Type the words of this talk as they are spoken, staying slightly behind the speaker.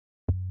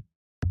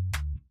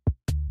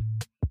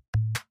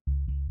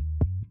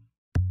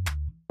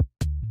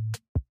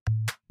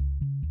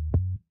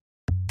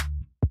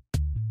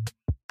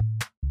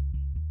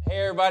Hey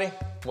everybody,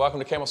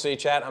 welcome to Camel City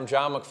Chat. I'm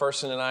John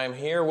McPherson and I am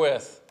here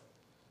with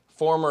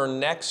former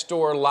next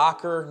door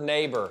locker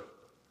neighbor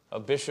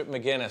of Bishop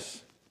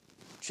McGinnis,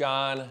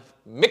 John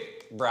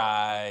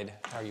McBride.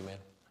 How are you, man?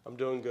 I'm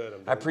doing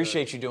good. I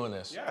appreciate you doing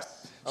this.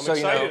 Yes. I'm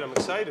excited. I'm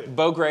excited.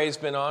 Bo Gray's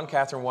been on,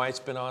 Catherine White's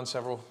been on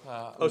several.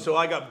 Oh, so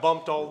I got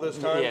bumped all this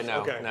time? Yeah,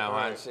 no, okay. no.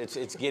 Right.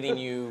 It's getting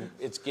you.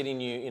 It's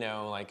getting you. You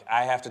know, like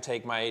I have to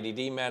take my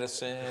ADD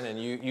medicine,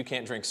 and you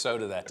can't drink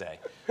soda that day.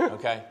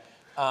 Okay.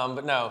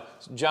 But no,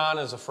 John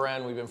is a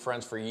friend. We've been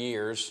friends for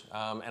years,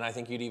 and I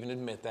think you'd even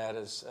admit that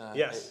as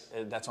yes.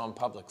 That's on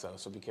public though,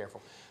 so be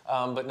careful.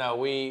 But no,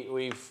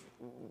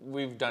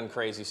 we've done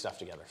crazy stuff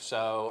together.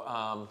 So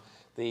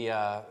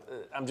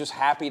I'm just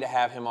happy to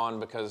have him on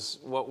because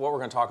what we're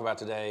going to talk about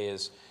today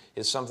is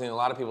something a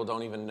lot of people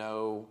don't even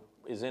know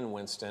is in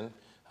Winston.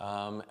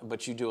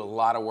 But you do a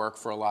lot of work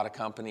for a lot of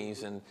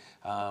companies, and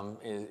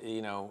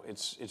you know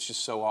it's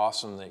just so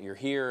awesome that you're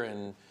here.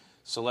 And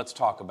so let's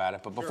talk about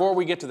it. But before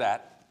we get to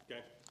that, okay.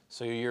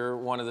 So you're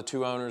one of the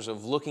two owners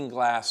of Looking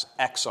Glass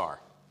XR.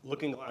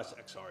 Looking Glass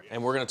XR, yes.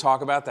 And we're going to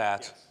talk about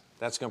that. Yes.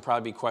 That's going to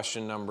probably be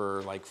question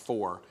number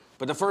 4.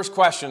 But the first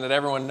question that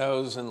everyone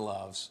knows and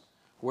loves,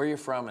 where are you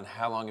from and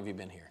how long have you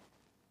been here?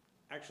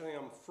 Actually,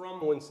 I'm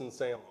from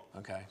Winston-Salem.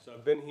 Okay. So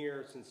I've been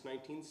here since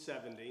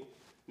 1970.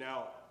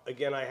 Now,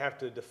 again, I have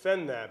to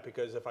defend that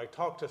because if I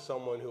talk to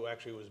someone who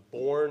actually was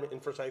born in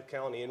Forsyth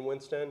County in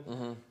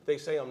Winston, they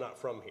say I'm not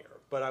from here.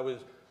 But I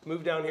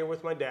moved down here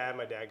with my dad.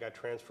 My dad got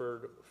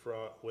transferred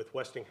with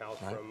Westinghouse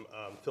from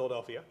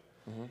Philadelphia.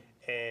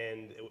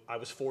 And I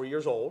was 4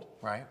 years old.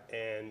 Right.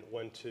 And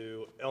went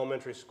to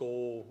elementary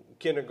school,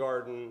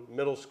 kindergarten,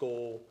 middle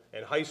school,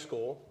 and high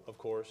school, of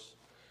course.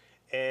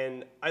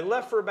 And I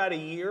left for about a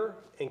year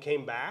and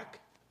came back.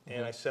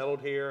 And I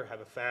settled here,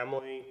 have a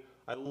family.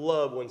 I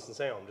love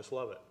Winston-Salem, just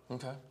love it.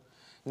 Okay.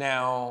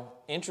 Now,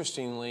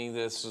 interestingly,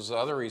 this is the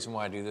other reason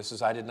why I do this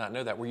is I did not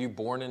know that. Were you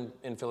born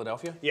in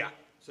Philadelphia? Yeah.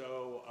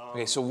 So.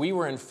 Okay, so we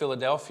were in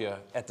Philadelphia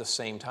at the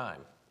same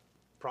time.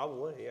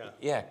 Probably, yeah.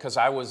 Yeah, because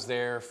I was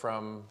there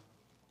from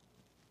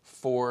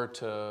 4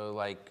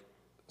 to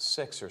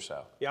 6 or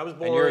so. Yeah, I was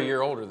born. And you're a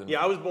year older than me.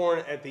 Yeah, I was born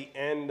at the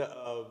end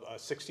of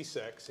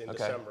 '66 in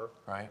December.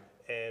 Right.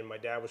 And my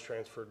dad was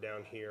transferred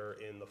down here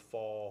in the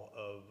fall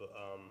of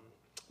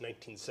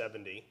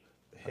 1970.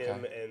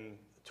 Him and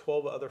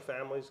 12 other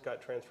families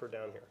got transferred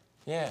down here.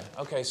 Yeah.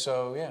 Okay.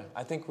 So yeah,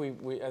 I think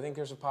I think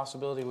there's a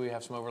possibility we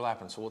have some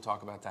overlapping. So we'll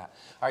talk about that.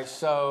 All right.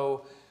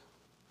 So,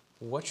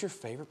 what's your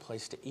favorite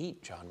place to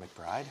eat, John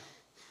McBride?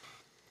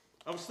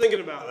 I was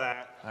thinking about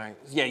that. All right.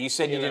 Yeah. You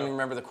said you didn't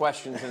remember the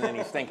questions, and then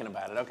he's thinking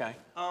about it. Okay.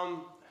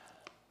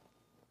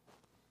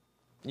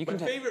 My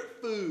favorite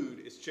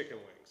food is chicken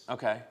wings.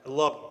 Okay. I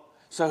love them.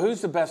 So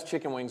who's the best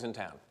chicken wings in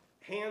town?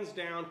 Hands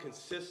down,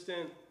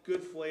 consistent,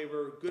 good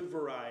flavor, good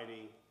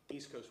variety,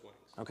 East Coast wings.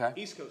 Okay.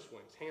 East Coast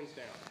wings, hands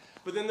down.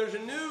 But then there's a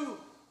new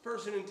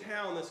person in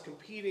town that's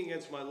competing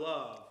against my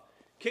love,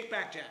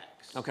 Kickback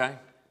Jacks. Okay.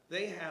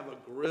 They have a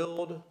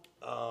grilled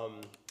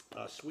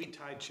sweet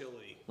Thai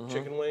chili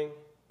chicken wing.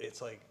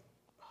 It's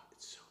it's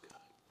so good.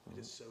 It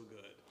is so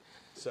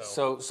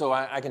good. So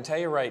I can tell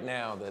you right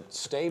now that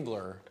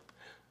Stabler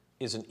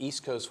is an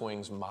East Coast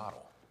Wings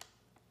model.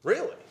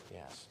 Really?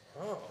 Yes.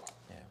 Oh.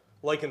 Yeah.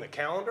 Like in the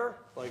calendar?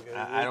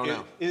 I don't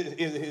know.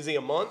 Is he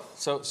a month?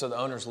 So the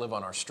owners live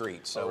on our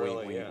street, so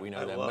really? we know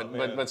I them.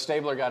 love, But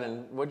Stabler got in.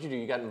 What'd you do?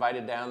 You got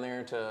invited down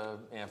there to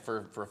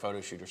for a photo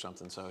shoot or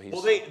something. So he's.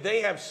 Well,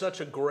 they have such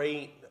a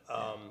great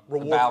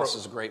reward. Ballas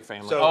is a great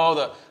family. So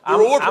the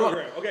reward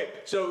program. Okay,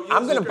 so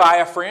I'm going to buy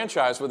a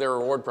franchise with their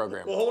reward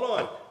program. Well, hold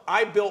on.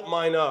 I built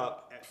mine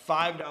up at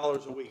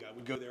 $5 a week. I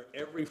would go there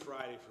every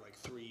Friday for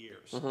 3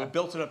 years. I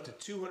built it up to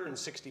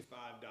 $265,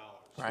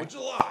 which is a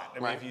lot. I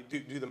mean, if you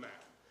do the math.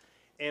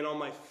 And on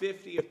my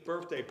 50th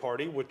birthday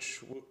party,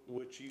 which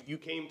you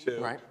came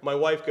to, my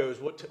wife goes,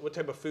 "What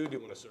type of food do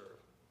you want to serve?"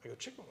 I go,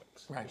 "Chicken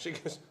wings." Right. And she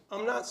goes,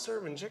 "I'm not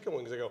serving chicken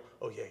wings." I go,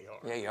 "Oh yeah, you are."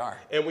 Yeah, you are.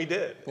 And we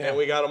did, Yeah. and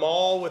we got them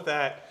all with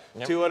that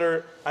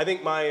 200. I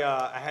think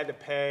I had to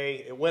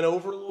pay. It went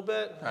over a little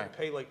bit. I had to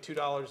pay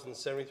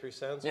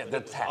 $2.73. Yeah,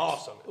 that's tax.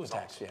 Awesome. It was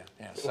tax. Yeah,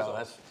 yeah. So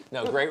that's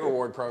great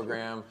reward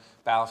program.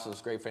 Ballas is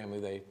a great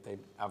family. They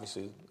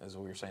obviously, as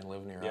we were saying,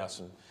 live near us,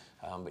 and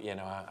but yeah,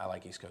 no, I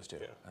like East Coast too.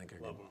 Yeah. I think they're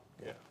Love good. them.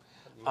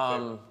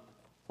 Yeah.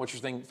 What's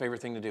your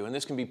favorite thing to do? And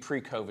this can be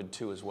pre-COVID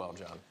too as well,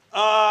 John.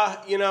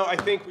 I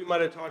think we might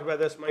have talked about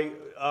this.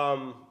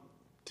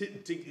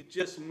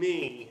 Just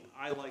me,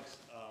 I like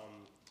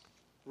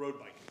road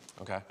biking.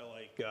 Okay.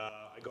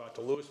 I go out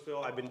to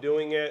Louisville. I've been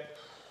doing it.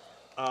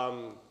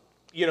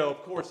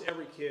 Of course,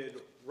 every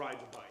kid rides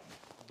a bike.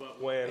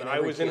 But when I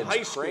was in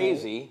high school,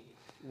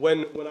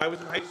 when I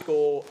was in high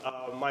school,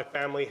 my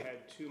family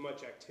had too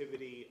much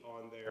activity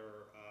on their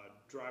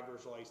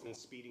driver's license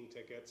speeding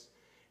tickets.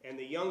 And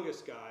the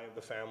youngest guy of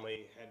the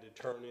family had to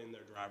turn in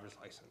their driver's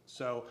license.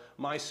 So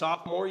my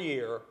sophomore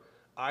year,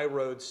 I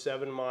rode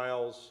 7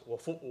 miles,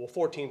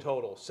 14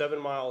 total, 7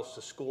 miles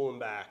to school and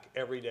back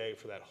every day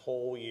for that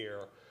whole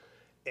year,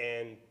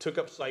 and took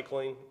up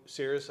cycling.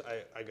 Serious,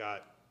 I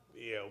got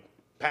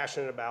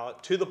passionate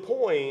about, to the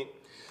point.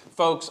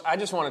 Folks, I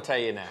just want to tell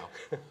you now,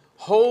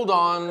 hold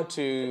on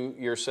to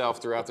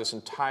yourself throughout this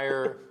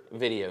entire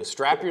video.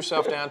 Strap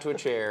yourself down to a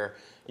chair.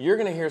 You're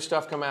going to hear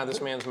stuff come out of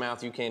this man's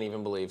mouth you can't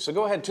even believe. So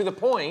go ahead, to the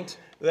point.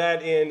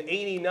 That in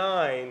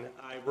 '89,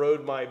 I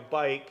rode my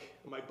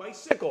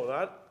bicycle,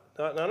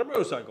 not a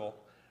motorcycle,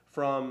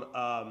 from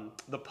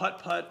the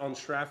Putt-Putt on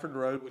Stratford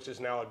Road, which is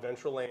now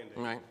Adventure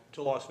Landing,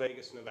 to Las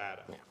Vegas,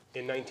 Nevada,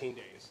 in 19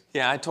 days.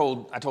 Yeah, I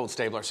told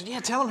Stabler, I said, yeah,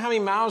 tell him how many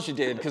miles you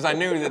did, because I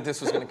knew that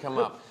this was going to come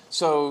up.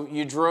 So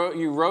you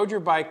rode your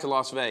bike to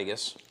Las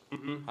Vegas.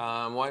 Mm-hmm.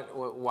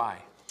 Why?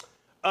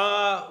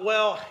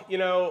 Well, you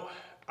know,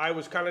 I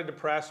was kind of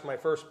depressed. My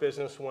first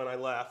business when I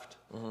left,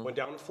 went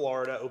down to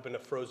Florida, opened a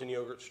frozen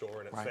yogurt store,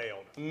 and it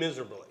failed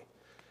miserably.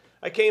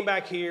 I came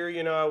back here,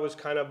 you know, I was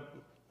kind of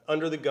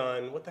under the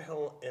gun. What the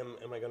hell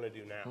am I going to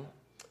do now?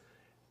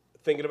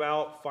 Thinking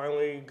about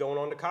finally going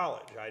on to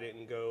college. I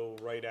didn't go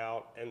right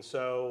out. And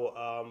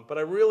so, but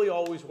I really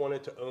always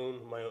wanted to own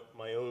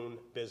my own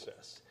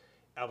business.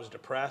 I was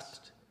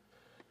depressed,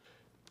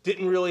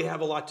 didn't really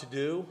have a lot to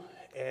do,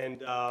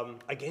 and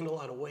I gained a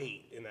lot of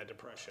weight in that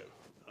depression.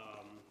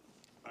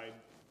 I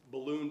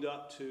ballooned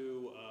up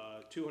to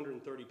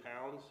 230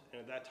 pounds, and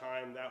at that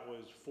time, that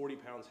was 40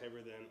 pounds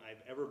heavier than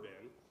I've ever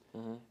been.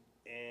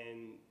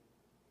 And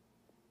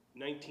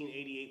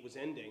 1988 was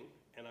ending,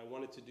 and I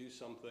wanted to do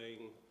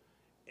something,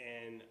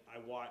 and I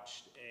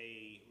watched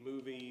a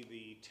movie,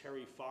 the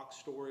Terry Fox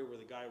story, where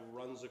the guy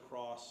runs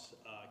across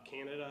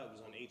Canada. It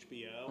was on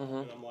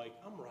HBO, and I'm like,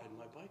 I'm riding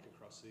my bike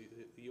across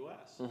the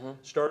U.S.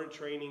 Started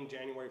training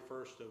January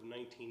 1st of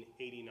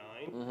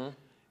 1989.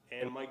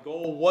 And my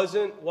goal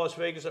wasn't Las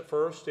Vegas at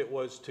first. It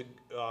was to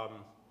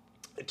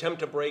attempt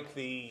to break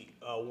the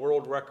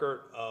world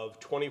record of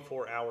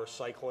 24-hour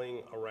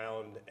cycling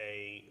around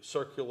a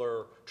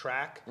circular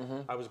track.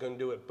 I was going to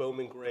do it at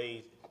Bowman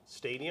Gray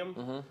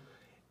Stadium.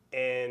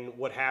 And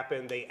what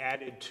happened, they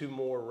added 2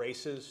 more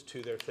races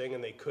to their thing,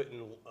 and they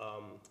couldn't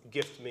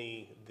gift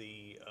me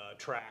the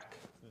track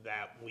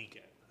that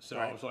weekend. So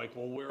I was like,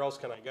 well, where else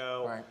can I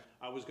go?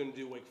 I was going to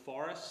do Wake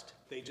Forest.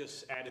 They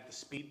just added the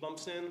speed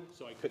bumps in,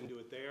 so I couldn't do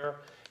it there.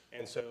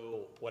 And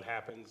so what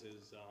happens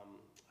is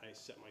I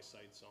set my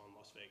sights on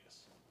Las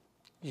Vegas.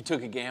 You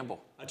took a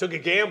gamble. I took a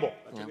gamble.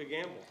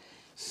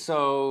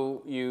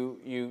 So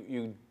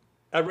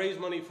I raised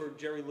money for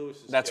Jerry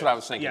Lewis's That's kids. what I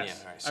was thinking. Yes.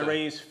 Yeah. All right, so. I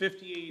raised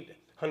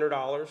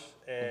 $5,800,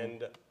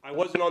 and I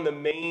wasn't on the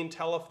main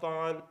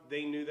telethon.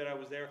 They knew that I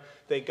was there.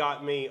 They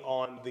got me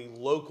on the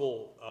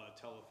local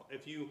telethon.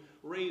 If you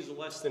raise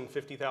less than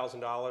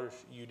 $50,000,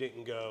 you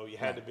didn't go. You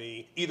had to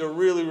be either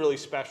really, really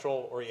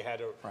special, or you had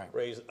to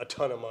raise a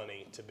ton of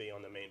money to be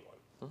on the main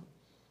one.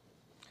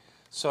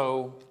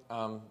 So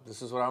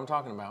this is what I'm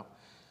talking about.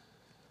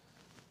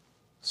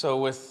 So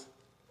with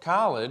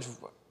college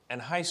and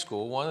high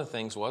school, one of the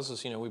things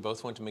was we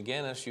both went to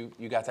McGinnis.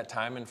 You got that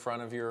time in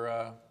front of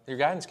your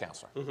guidance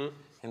counselor.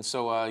 And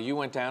so you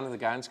went down to the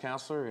guidance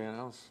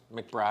counselor,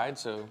 McBride.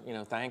 So,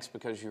 thanks,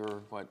 because you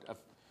were,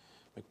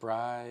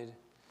 McBride.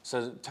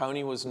 So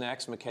Tony was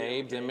next,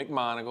 McCabe, then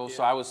McMonigal.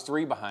 So I was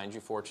 3 behind you,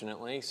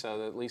 fortunately.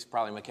 So at least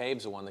probably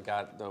McCabe's the one that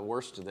got the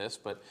worst of this.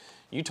 But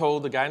you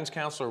told the guidance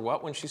counselor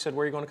what when she said,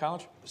 where are you going to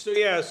college? So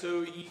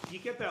you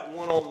get that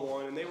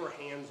one-on-one, and they were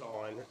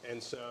hands-on.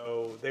 And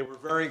so they were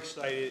very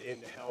excited and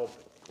to help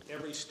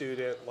every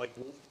student,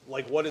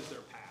 like what is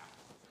their path?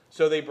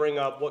 So they bring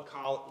up what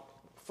college,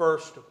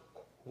 first,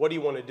 what do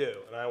you want to do?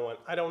 And I went,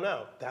 I don't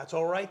know. That's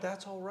all right.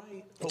 But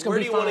where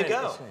do you want to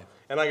go?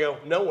 And I go,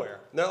 nowhere.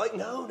 And they're like,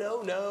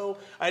 no.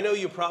 I know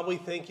you probably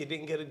think you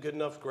didn't get a good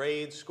enough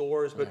grades,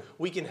 scores, but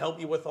we can help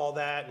you with all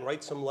that and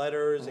write some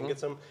letters and get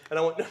some. And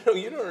I went, no,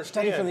 you don't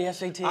understand. Study for the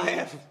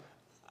SAT.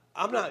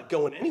 I'm not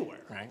going anywhere.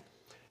 Right.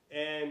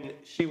 And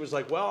she was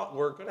like, well,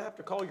 we're going to have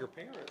to call your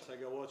parents. I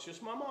go, well, it's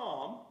just my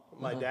mom.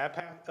 My dad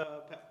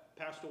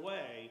passed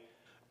away,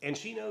 and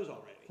she knows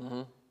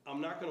already. I'm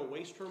not going to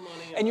waste her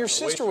money. And your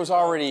sister was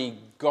already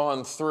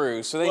gone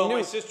through, so they knew.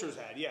 My sister's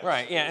had, yes.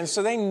 Right, yeah, and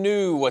so they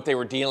knew what they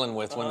were dealing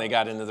with when they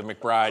got into the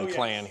McBride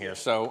clan here.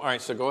 So, all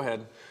right, so go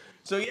ahead.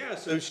 So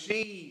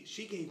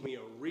she gave me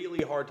a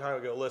really hard time.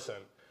 I go, listen,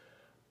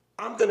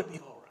 I'm going to be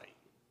all right.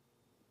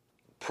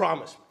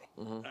 Promise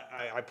me.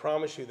 I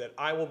promise you that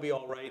I will be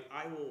all right.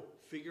 I will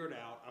figure it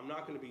out. I'm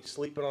not going to be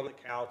sleeping on the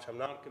couch. I'm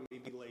not going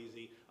to be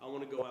lazy. I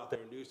want to go out there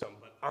and do something.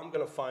 But I'm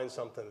going to find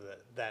something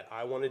that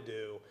I want to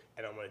do,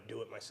 and I'm going to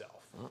do it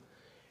myself.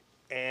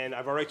 And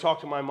I've already talked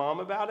to my mom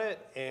about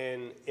it,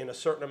 and in a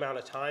certain amount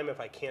of time,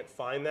 if I can't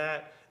find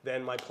that,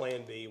 then my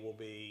plan B will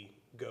be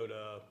go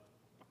to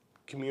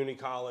community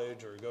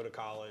college or go to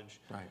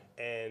college. Right.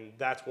 And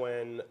that's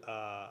when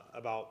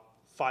about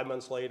 5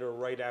 months later,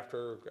 right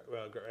after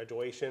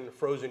graduation,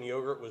 frozen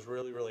yogurt was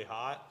really, really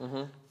hot.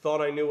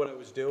 Thought I knew what I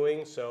was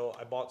doing, so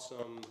I bought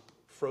some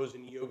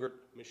frozen yogurt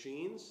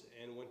machines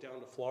and went down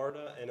to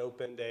Florida and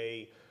opened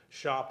a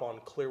shop on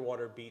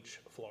Clearwater Beach,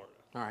 Florida.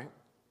 All right.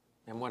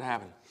 And what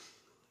happened?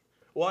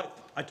 Well,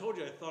 I told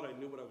you I thought I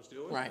knew what I was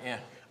doing. Right, yeah.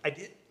 I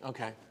did.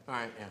 Okay. All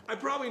right, yeah. I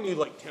probably knew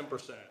like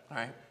 10%. All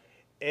right.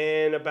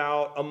 And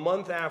about a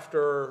month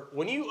after,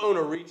 when you own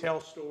a retail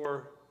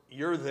store,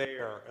 you're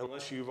there,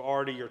 unless you've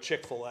already your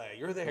Chick-fil-A,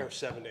 you're there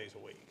 7 days a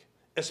week,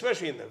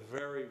 especially in the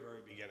very,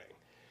 very beginning.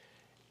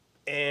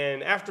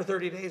 And after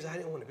 30 days, I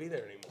didn't want to be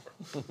there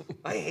anymore.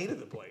 I hated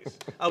the place.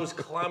 I was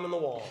climbing the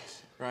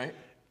walls. Right.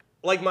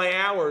 Like my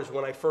hours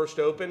when I first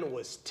opened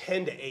was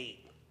 10 to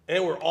 8, and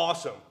they were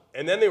awesome.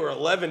 And then they were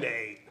 11 to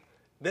 8.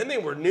 Then they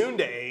were noon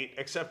to 8,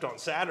 except on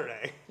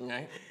Saturday.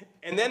 Right.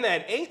 And then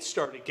that 8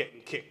 started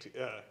getting kicked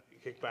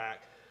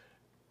back.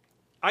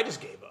 I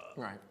just gave up.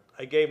 Right.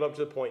 I gave up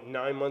to the point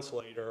 9 months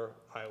later,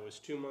 I was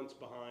 2 months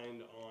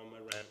behind on my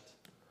rent.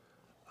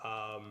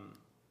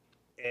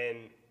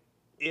 And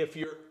if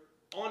you're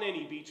on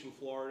any beach in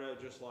Florida,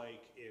 just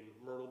like in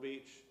Myrtle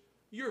Beach,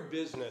 your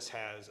business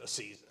has a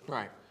season.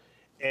 Right.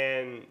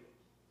 And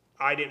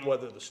I didn't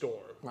weather the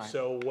storm. Right.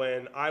 So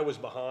when I was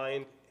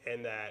behind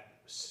and that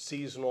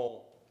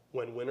seasonal,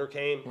 when winter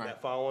came, right.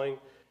 that following,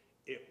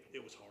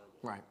 it was horrible.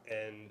 Right.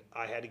 And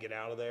I had to get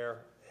out of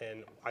there.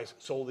 And I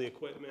sold the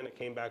equipment. I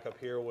came back up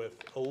here with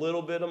a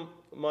little bit of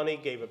money,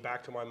 gave it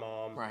back to my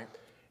mom. Right.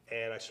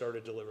 And I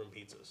started delivering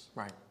pizzas.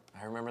 Right.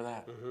 I remember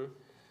that. Mm-hmm.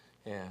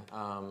 Yeah.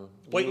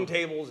 Waiting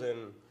tables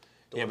and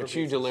yeah, but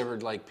you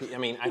delivered like, I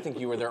mean, I think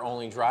you were their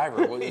only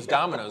driver. It was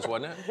Domino's,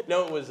 wasn't it?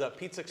 No, it was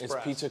Pizza Express.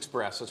 It's Pizza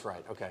Express, that's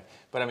right, okay.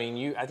 But I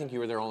mean, I think you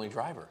were their only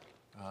driver.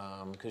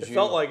 It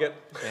felt like it.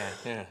 Yeah,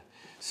 yeah.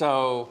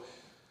 So.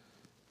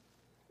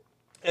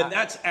 And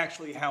that's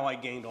actually how I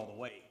gained all the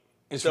weight.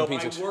 So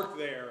I worked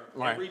there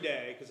every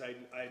day because I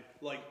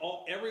like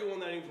everyone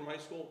that I knew from high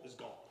school is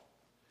gone.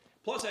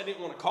 Plus, I didn't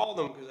want to call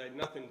them because I had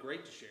nothing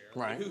great to share.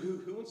 Right. Like,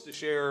 who wants to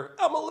share?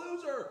 I'm a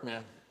loser.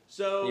 Yeah.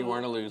 So you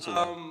weren't a loser.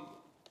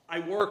 I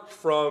worked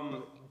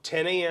from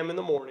 10 a.m. in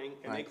the morning,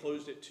 and right. they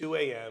closed at 2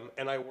 a.m.,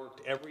 and I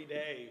worked every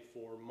day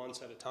for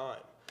months at a time.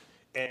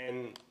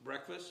 And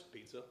breakfast,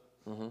 pizza.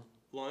 Mm-hmm.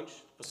 Lunch,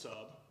 a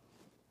sub.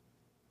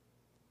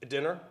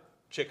 Dinner,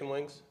 chicken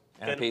wings.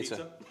 And a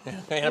pizza.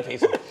 And a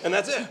pizza. And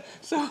that's it.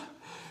 So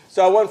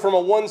I went from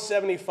a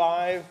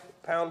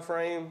 175-pound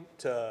frame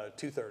to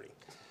 230.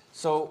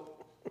 So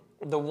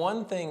the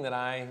one thing that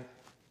I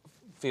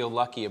feel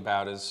lucky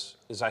about is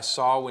I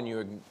saw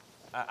when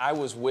I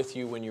was with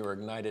you when you were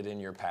ignited in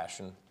your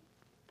passion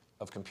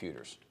of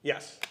computers.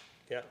 Yes.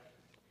 Yeah.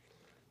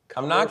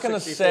 I'm not going to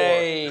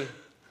say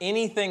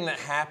anything that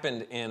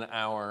happened in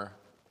our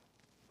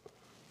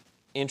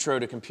Intro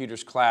to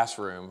Computers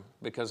classroom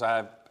because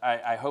I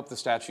hope the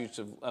statutes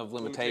of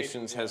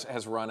limitations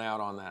has run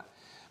out on that.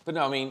 But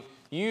no, I mean,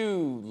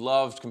 you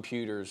loved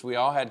computers. We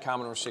all had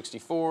Commodore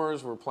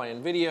 64s. We were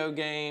playing video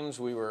games.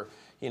 We were,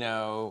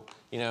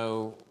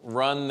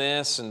 run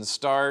this and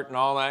start and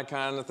all that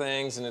kind of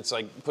things. And it's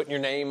like putting your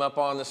name up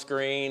on the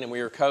screen and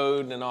we were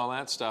coding and all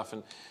that stuff.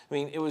 And I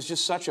mean, it was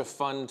just such a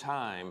fun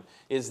time.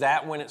 Is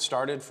that when it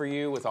started for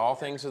you with all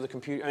things of the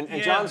computer? And yeah.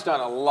 John's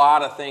done a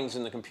lot of things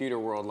in the computer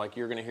world, like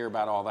you're going to hear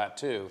about all that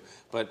too.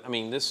 But I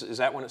mean, is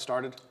that when it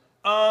started?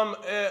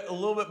 A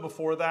little bit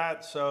before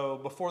that. So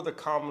before the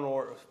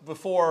Commodore,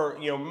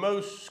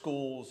 most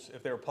schools,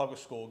 if they were public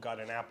school, got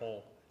an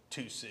Apple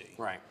IIc.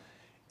 Right.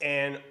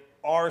 And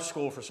our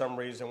school, for some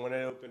reason, when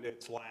it opened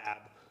its lab,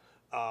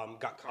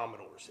 got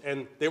Commodores,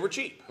 and they were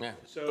cheap. Yeah.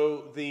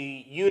 So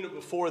the unit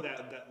before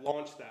that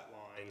launched that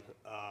line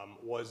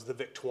was the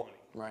VIC-20,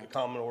 right. the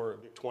Commodore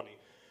VIC-20.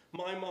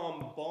 My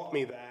mom bought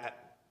me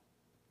that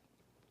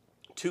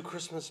 2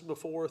 Christmases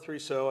before, 3,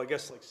 so I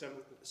guess like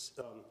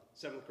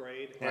seventh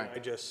grade, and right. I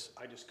just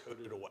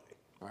coded away.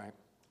 Right.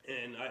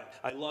 And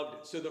I loved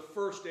it. So the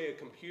first day of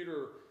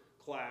computer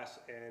class,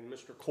 and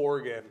Mr.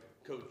 Corrigan,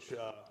 Coach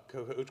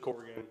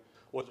Corrigan,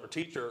 was our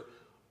teacher.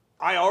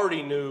 I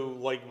already knew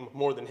like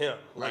more than him.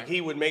 Right. Like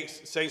he would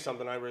say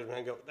something, I would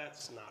go,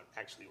 "That's not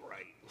actually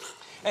right."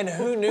 And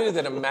who knew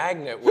that a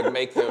magnet would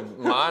make the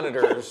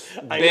monitors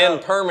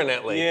bend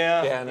permanently?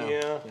 Yeah, yeah, no.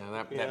 yeah.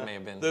 That may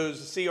have been.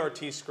 Those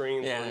CRT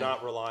screens were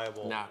not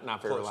reliable.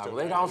 Not very reliable.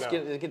 They'd also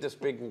get this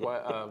big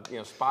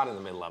spot in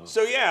the middle of them.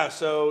 So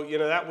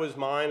that was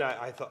mine.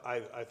 I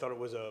thought it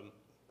was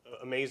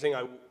amazing.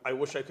 I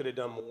wish I could have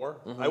done more.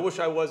 Mm-hmm. I wish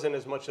I wasn't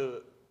as much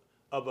of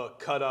a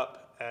cut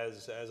up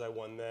as I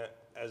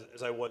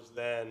was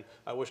then.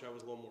 I wish I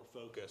was a little more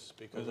focused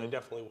because I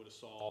definitely would have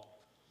saw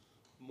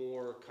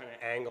more kind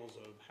of angles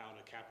of how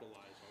to capitalize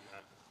on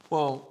that.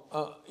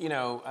 Well,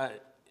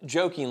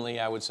 jokingly,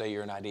 I would say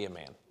you're an idea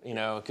man.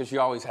 Because you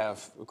always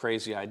have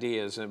crazy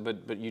ideas,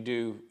 but you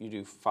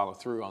do follow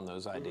through on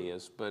those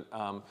ideas.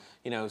 Mm-hmm.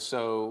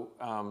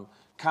 But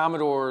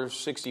Commodore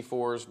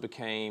 64s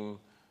became,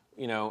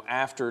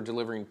 after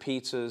delivering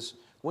pizzas.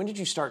 When did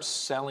you start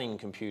selling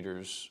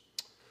computers?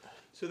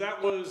 So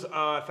that was,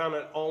 I found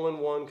an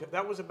all-in-one,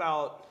 that was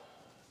about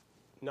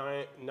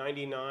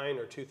 99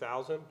 or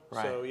 2000.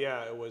 Right. So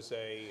yeah, it was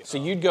a... So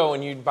you'd go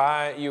and you'd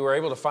buy, you were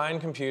able to find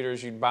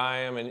computers, you'd buy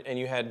them, and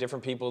you had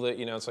different people that,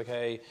 it's like,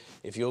 hey,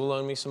 if you'll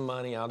loan me some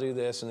money, I'll do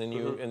this, and then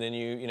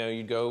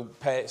you'd go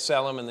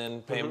sell them and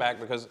then pay them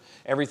back because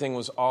everything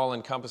was all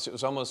encompassed. It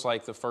was almost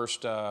like the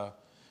first, it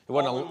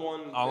wasn't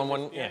all-in-one.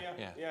 All-in-one, yeah.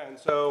 And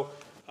so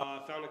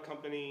Found a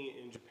company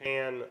in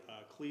Japan,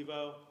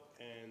 Clevo,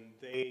 and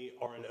they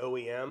are an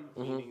OEM,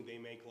 meaning they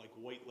make like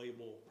white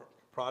label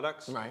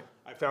products. Right.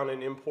 I found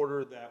an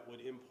importer that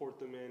would import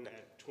them in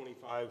at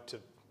 25 to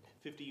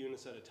 50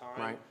 units at a time.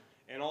 Right.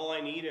 And all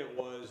I needed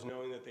was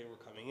knowing that they were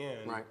coming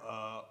in, Right.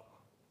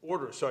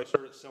 orders. So I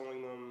started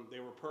selling them. They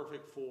were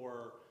perfect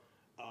for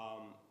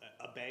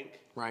a bank,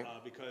 Right.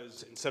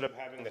 Because instead of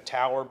having the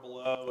tower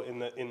below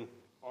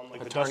on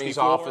like Attorneys' the dusty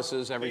floor,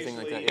 offices, everything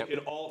like that, yep. It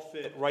could all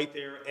fit right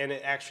there, and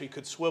it actually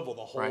could swivel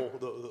the whole Right.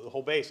 the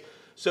whole base.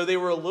 So they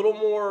were a little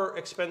more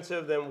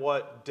expensive than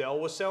what Dell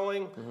was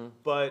selling,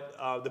 but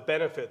the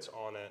benefits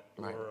on it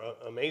Right. were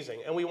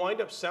amazing. And we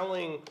wind up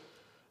selling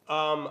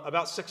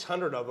about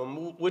 600 of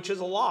them, which is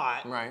a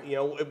lot. Right. You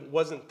know, it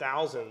wasn't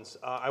thousands.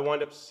 I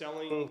wound up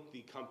selling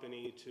the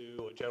company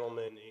to a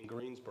gentleman in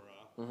Greensboro,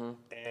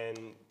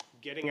 and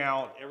getting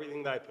out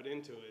everything that I put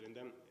into it, and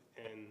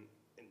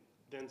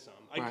then some.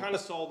 I Right. kind of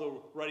saw the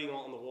writing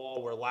on the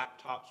wall where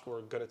laptops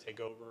were going to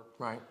take over.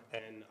 Right.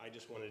 And I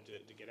just wanted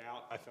to get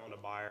out. I found a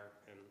buyer,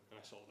 and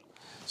I sold it.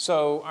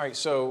 So, all right,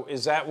 so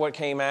is that what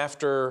came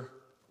after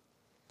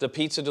the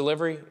pizza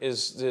delivery,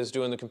 is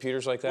doing the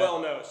computers like that? Well,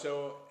 no.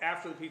 So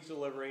after the pizza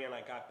delivery and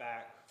I got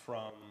back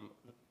from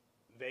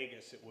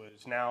Vegas, it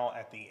was now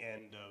at the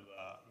end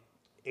of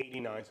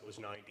 89, so it was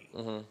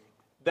 90.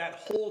 That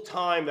whole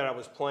time that I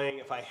was playing,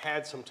 if I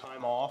had some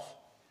time off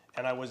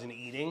and I wasn't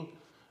eating,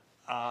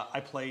 I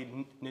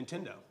played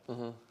Nintendo.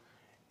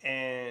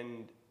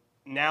 And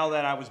now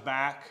that I was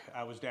back,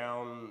 I was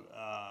down,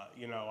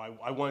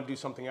 I wanted to do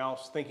something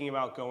else, thinking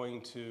about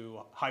going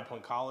to High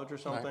Point College or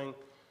something. Right.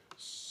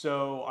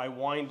 So I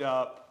wind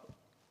up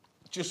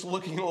just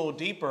looking a little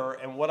deeper,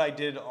 and what I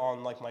did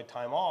on like my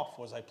time off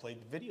was I played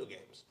video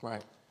games.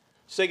 Right.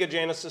 Sega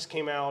Genesis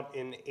came out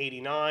in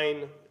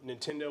 '89.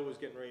 Nintendo was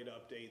getting ready to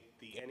update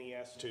the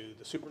NES to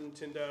the Super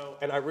Nintendo,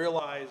 and I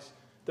realized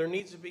there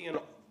needs to be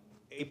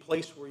a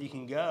place where you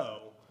can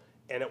go,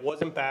 and it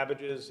wasn't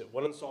Babbage's, it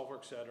wasn't Solver,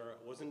 et cetera,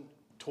 it wasn't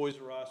Toys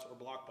R Us or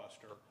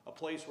Blockbuster, a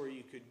place where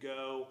you could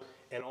go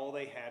and all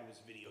they had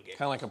was video games.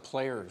 Kind of like a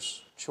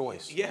player's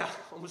choice. Yeah,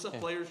 almost a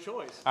player's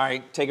choice. All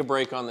right, take a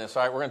break on this.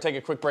 All right, we're going to take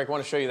a quick break. I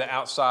want to show you the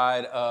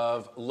outside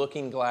of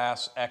Looking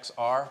Glass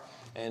XR,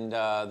 and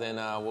then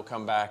we'll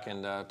come back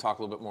and talk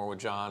a little bit more with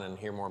John and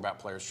hear more about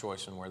player's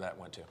choice and where that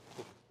went to.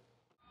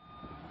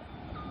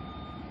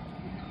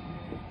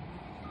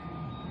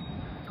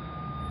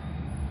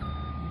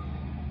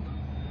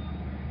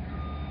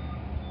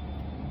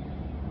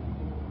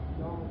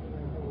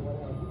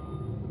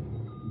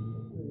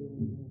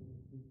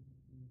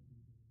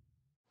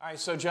 All right,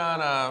 so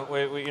John,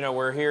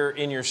 we're here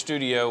in your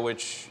studio,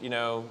 which,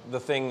 the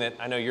thing that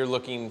I know you're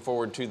looking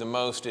forward to the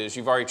most is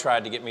you've already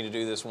tried to get me to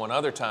do this one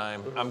other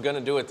time. I'm going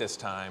to do it this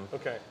time.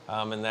 Okay.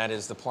 And that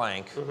is the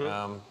plank,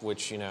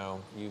 which,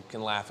 you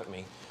can laugh at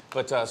me.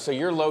 But so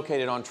you're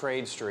located on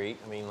Trade Street.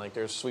 I mean, like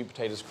there's sweet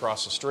potatoes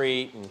across the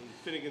street. And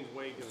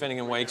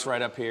Finnegan Wake's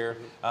right up here.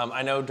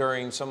 I know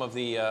during some of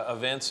the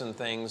events and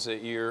things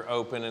that you're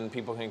open and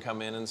people can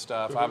come in and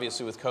stuff.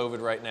 Obviously with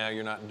COVID right now,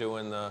 you're not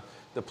doing the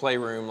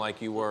playroom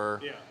like you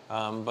were.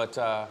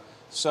 Yeah.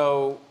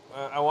 So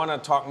I want to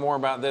talk more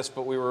about this,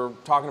 but we were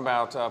talking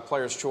about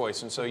Player's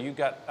Choice. And so you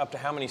got up to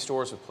how many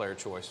stores with Player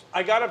Choice?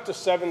 I got up to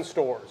 7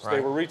 stores. Right.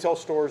 They were retail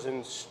stores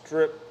in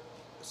strip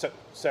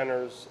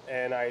centers,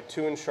 and I had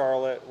 2 in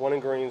Charlotte, 1 in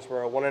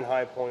Greensboro, 1 in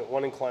High Point,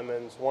 1 in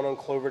Clemens, 1 on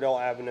Cloverdale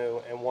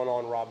Avenue, and 1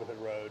 on Robin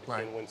Hood Road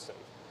in Winston.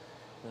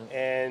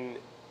 And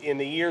in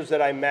the years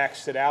that I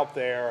maxed it out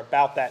there,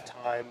 about that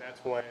time, that's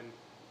when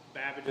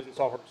Babbage's and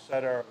Sulphur, et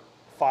cetera,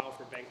 filed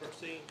for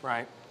bankruptcy.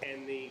 Right.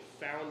 And the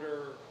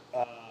founder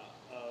of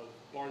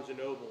Barnes &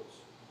 Nobles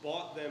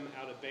bought them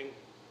out of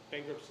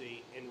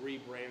bankruptcy and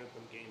rebranded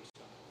them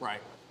GameStop. Right.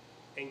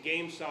 And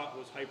GameStop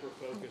was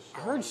hyper-focused.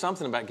 I heard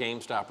something about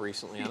GameStop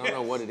recently. I don't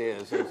know what it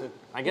is.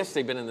 I guess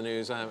they've been in the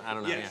news. I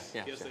don't know. Yes,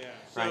 yeah, yes, sure. they have.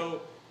 Right.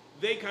 So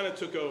they kind of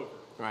took over.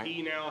 Right.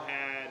 He now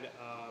had,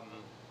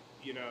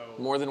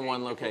 more than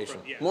one location.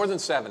 Yes. More than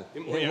 7.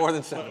 Yeah, more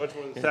than 7. Much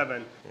more than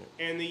 7.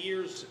 And the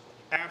years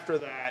after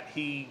that,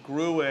 he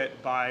grew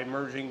it by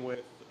merging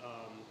with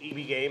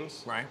EB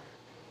Games. Right.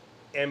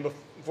 And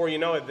before you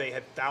know it, they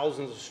had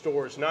thousands of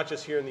stores, not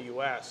just here in the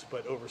U.S.,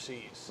 but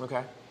overseas.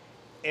 Okay.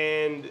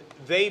 And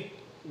they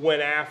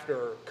went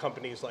after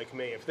companies like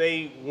me. If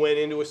they went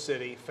into a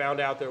city, found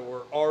out there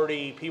were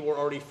people were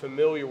already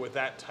familiar with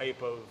that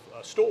type of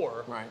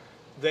store, right.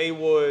 They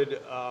would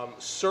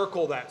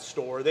circle that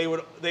store.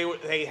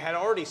 They had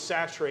already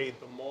saturated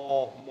the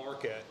mall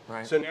market,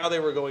 right. So now they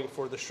were going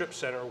for the strip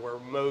center where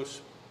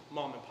most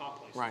mom and pop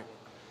places right.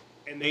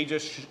 were. And they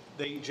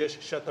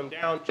just shut them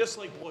down, just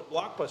like what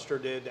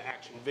Blockbuster did to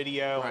Action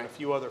Video and a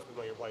few other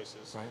familiar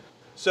places. Right.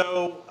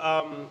 So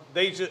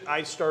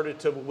I started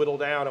to whittle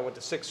down. I went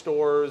to 6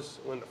 stores,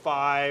 went to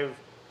 5,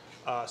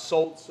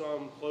 sold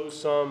some, closed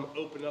some,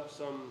 opened up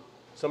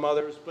some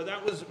others. But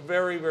that was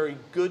very, very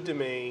good to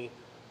me.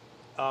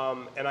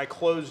 And I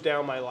closed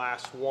down my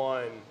last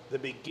one, the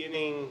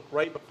beginning,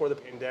 right before the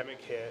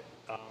pandemic hit,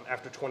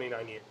 after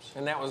 29 years.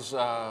 And that was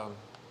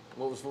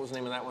What was the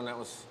name of that one? That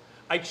was.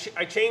 I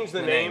changed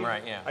the name.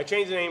 Right, yeah. I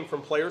changed the name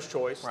from Player's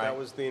Choice. Right. That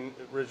was the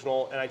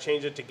original, and I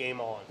changed it to Game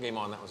On. Game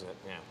On, that was it,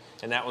 yeah.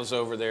 And that was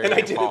over there. And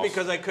I did it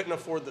because I couldn't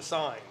afford the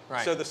sign.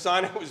 Right. So the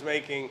sign I was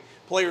making,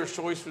 Player's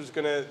Choice was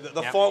gonna,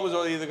 the font was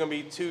either gonna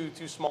be too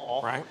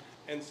small. Right.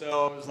 And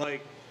so I was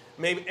like,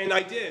 maybe, and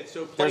I did.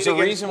 So there's a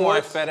reason why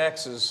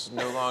FedEx is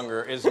no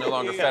longer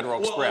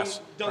Federal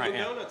Express. Dunkin'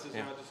 right, Donuts is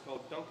now just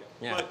called Dunkin'.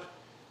 Yeah. But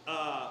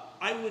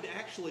I would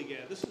actually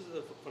get, this is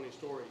a funny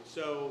story.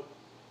 So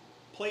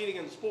Play It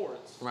Again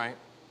Sports. Right.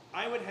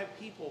 I would have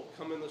people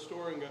come in the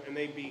store and go, and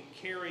they'd be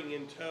carrying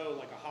in tow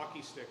like a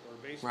hockey stick or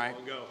a baseball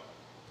and go,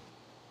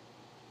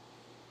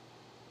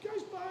 "You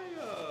guys buy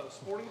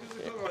sporting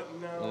goods?" I'm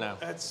like, no,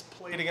 that's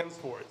Play It Again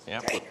Sports.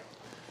 Yep. Damn.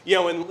 You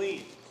know, and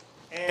leave.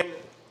 And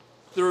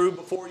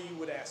before you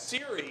would ask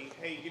Siri,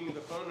 "Hey, give me the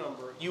phone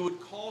number," you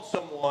would call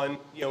someone,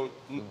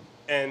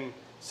 and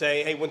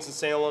say, "Hey,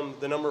 Winston-Salem,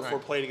 the number for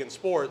Play It Again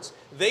Sports."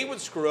 They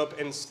would screw up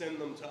and send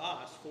them to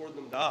us, forward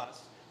them to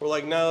us. We're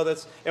like, no,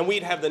 and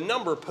we'd have the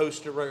number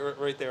posted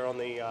right there on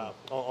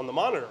the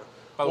monitor.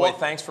 By the way,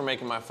 thanks for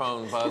making my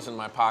phone buzz in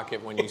my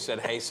pocket when you said,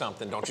 "Hey,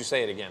 something." Don't you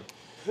say it again.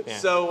 Yeah.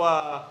 So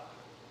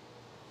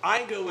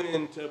I go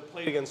in to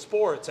Play It Again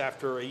Sports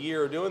after a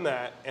year of doing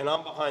that, and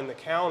I'm behind the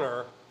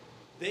counter.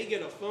 They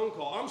get a phone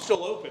call. I'm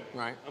still open.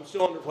 Right. I'm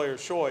still under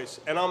Player's Choice,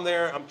 and I'm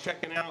there. I'm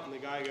checking out, and the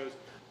guy goes,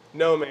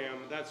 "No, ma'am,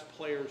 that's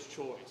Player's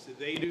Choice.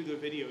 They do the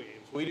video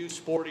games. We do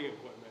sporting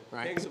equipment."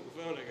 Right. Hangs up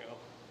the phone. I go,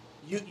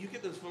 You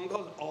get those phone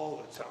calls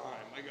all the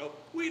time. I go,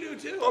 "We do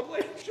too. I'm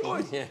Player's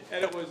Choice." Yeah.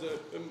 And it was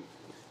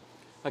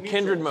a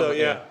kindred moment. So,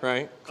 yeah.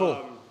 Right.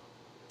 Cool.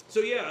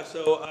 So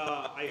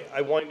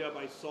I wind up.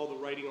 I saw the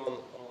writing on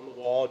the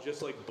wall,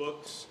 just like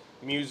books,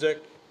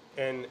 music,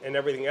 and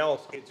everything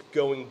else. It's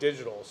going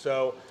digital.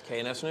 So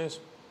KNS News.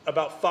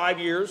 about 5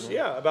 years,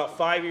 about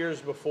 5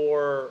 years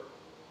before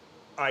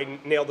I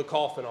nailed the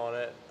coffin on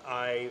it,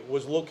 I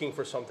was looking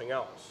for something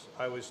else.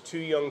 I was too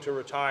young to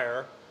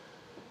retire,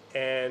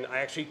 and I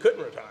actually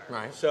couldn't retire.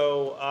 Right.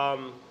 So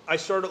I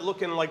started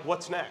looking like,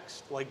 what's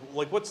next? Like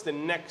what's the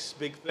next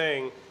big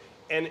thing?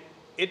 And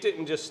it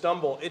didn't just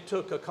stumble. It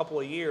took a couple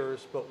of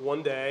years, but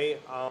one day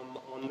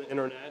on the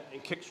internet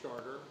and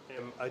Kickstarter,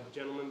 and a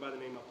gentleman by the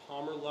name of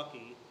Palmer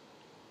Luckey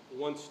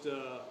wants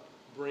to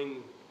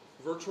bring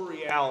virtual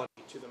reality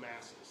to the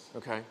masses.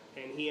 Okay.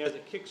 And he has a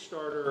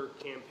Kickstarter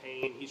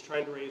campaign. He's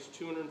trying to raise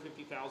 $250,000,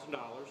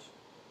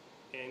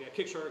 and a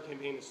Kickstarter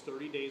campaign is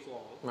 30 days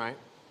long. Right.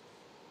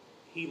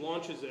 He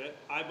launches it.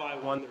 I buy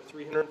one.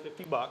 They're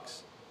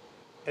 $350,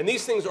 and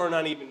these things are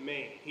not even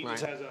made. He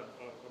just has a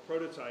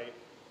prototype.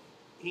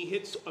 He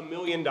hits $1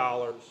 million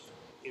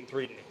in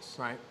 3 days.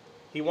 Right.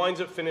 He winds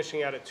up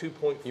finishing out at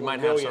 2.4 million. You might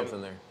have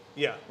something there.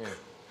 Yeah.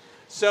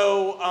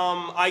 So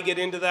I get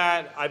into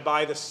that. I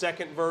buy the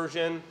second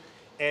version,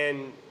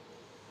 and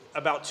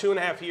about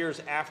 2.5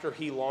 years after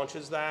he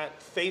launches that,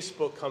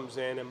 Facebook comes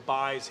in and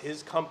buys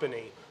his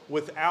company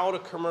without a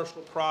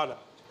commercial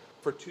product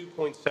for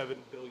 $2.7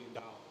 billion.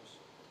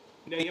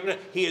 Now,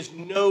 he has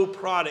no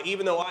product.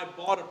 Even though I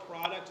bought a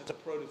product, it's a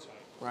prototype.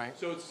 Right.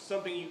 So it's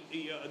something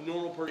a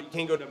normal person, you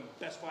can't go to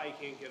Best Buy, you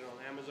can't get it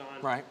on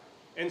Amazon. Right.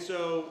 And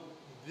so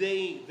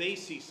they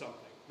see something.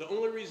 The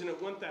only reason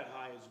it went that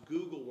high is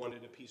Google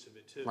wanted a piece of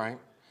it too. Right.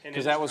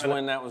 Because that was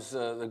when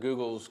the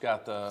Google's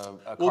got the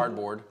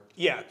cardboard.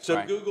 Yeah.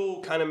 So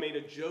Google kind of made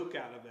a joke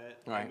out of it.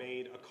 Right. They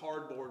made a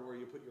cardboard where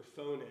you put your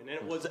phone in, and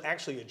it was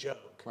actually a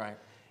joke. Right.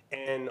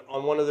 And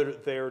on one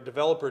of their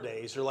developer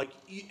days, they're like,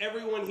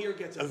 "Everyone here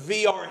gets a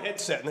VR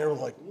headset," and they were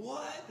like,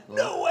 "What?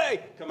 No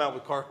way!" Come out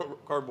with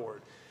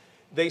cardboard.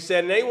 They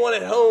said, "And anyone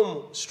at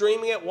home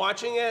streaming it,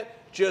 watching it,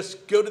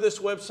 just go to this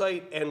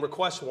website and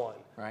request one."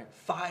 Right.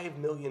 5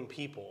 million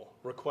people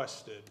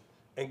requested,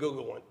 and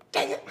Google went,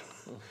 "Dang it!"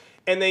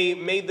 And they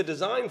made the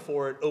design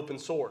for it open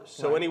source,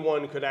 so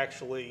anyone could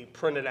actually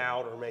print it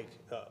out or make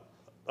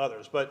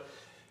others. But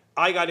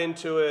I got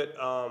into it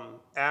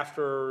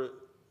after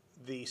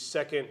the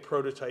second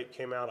prototype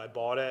came out. I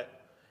bought it,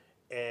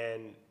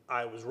 and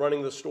I was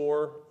running the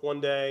store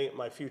one day.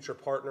 My future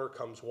partner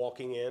comes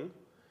walking in,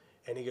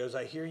 and he goes,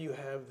 "I hear you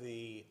have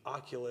the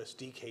Oculus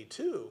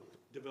DK2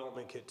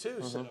 development kit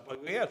too set up." I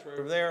go, "Yeah, it's right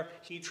over there."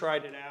 He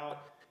tried it out.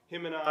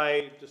 Him and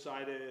I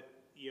decided,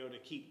 to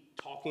keep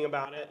talking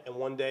about it. And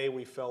one day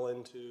we fell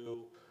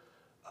into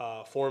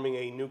forming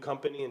a new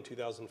company in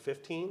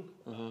 2015,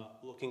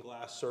 Looking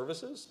Glass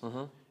Services,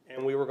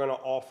 and we were going to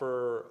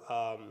offer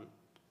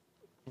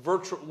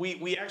virtual.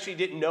 We actually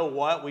didn't know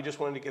what. We just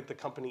wanted to get the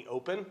company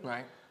open.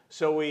 Right.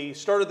 So we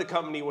started the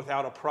company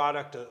without a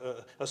product,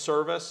 a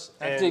service.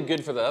 That did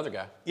good for the other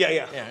guy. Yeah.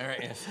 Yeah, right,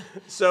 yes.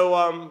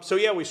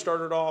 So we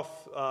started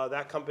off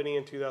that company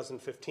in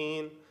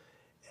 2015,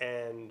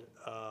 and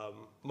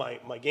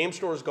my game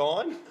store is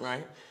gone.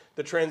 Right.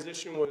 The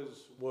transition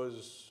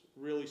was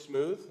really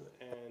smooth,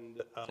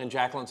 And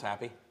Jacqueline's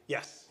happy.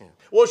 yes. Yeah.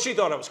 Well, she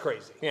thought I was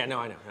crazy. Yeah, no,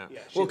 I know. Yeah. Yeah,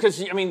 Well, because,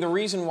 the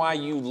reason why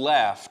you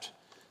left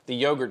the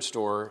yogurt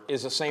store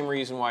is the same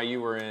reason why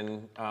you were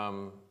in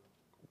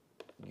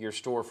your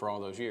store for all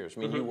those years.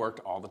 You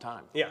worked all the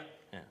time. Yeah.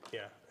 Yeah.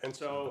 Yeah. And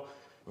so,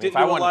 if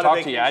I wanted to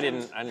talk to you, I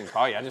didn't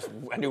call you.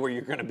 I knew where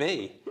you're going to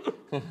be.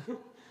 But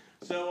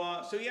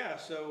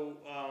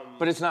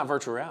it's not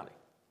virtual reality.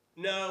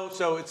 No,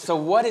 so it's... So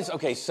what is,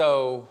 okay,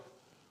 so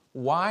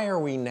why are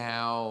we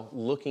now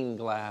Looking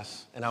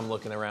Glass, and I'm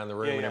looking around the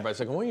room and everybody's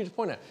like, what are you just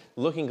pointing at?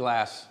 Looking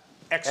Glass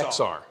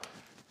XR.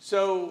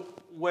 So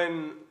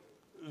when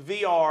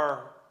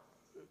VR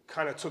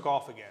kind of took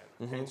off again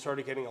and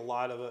started getting a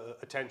lot of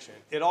attention,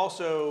 it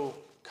also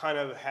kind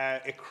of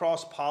it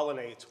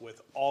cross-pollinates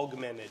with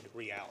augmented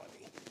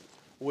reality,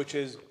 which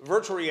is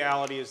virtual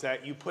reality is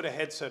that you put a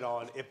headset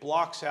on, it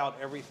blocks out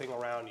everything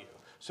around you.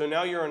 So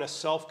now you're in a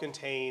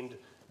self-contained,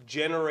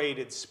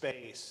 generated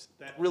space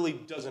that really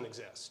doesn't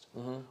exist.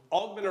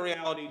 Augmented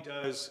reality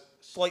does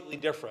slightly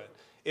different.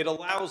 It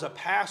allows a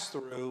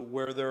pass-through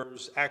where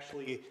there's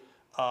actually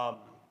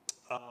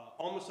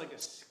almost like a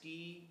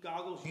ski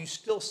goggles. You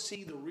still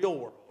see the real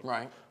world,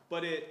 right?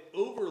 But it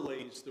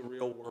overlays the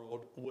real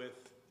world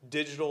with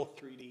digital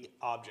 3D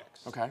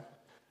objects. Okay.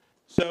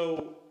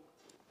 So,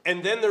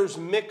 and then there's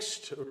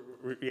mixed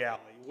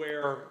reality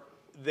where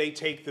they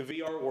take the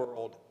VR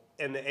world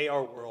and the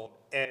AR world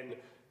and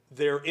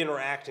they're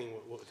interacting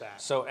with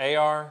that. So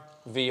AR,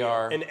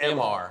 VR, and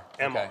MR.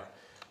 Okay.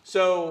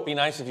 So it'd be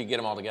nice if you get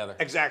them all together.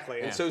 Exactly.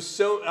 Yeah. And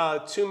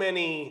so too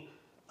many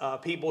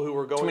people who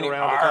were going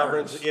around the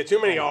conference,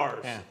 too many R's.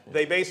 Yeah.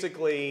 They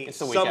basically,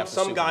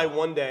 some guy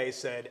one day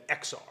said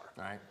XR.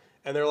 Right.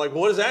 And they're like,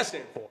 well, what does that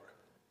stand for?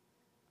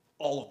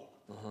 All of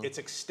them. It's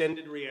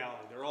extended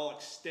reality. They're all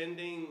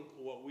extending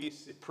what we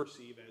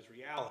perceive as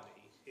reality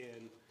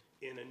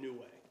in a new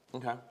way.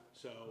 Okay.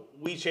 So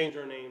we changed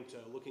our name to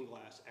Looking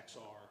Glass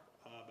XR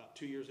about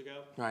 2 years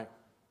ago. Right.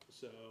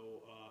 So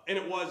and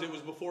it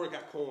was before it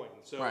got coined.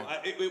 So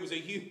it was a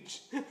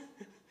huge.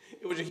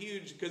 It was a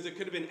huge because it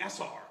could have been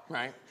SR.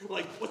 Right.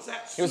 Like what's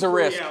that? It was a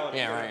risk. Reality?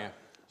 Yeah. Right. Yeah.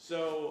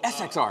 So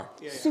SXR.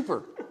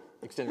 Super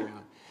extended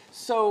reality.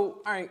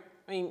 So all right.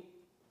 I mean,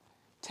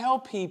 tell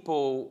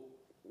people.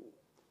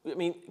 I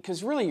mean,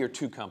 because really you're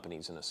two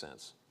companies in a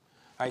sense.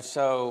 All right.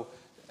 So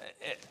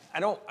I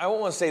won't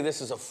want to say this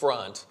is a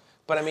front,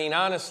 but I mean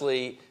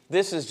honestly,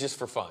 this is just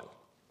for fun.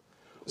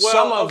 Well,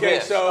 some of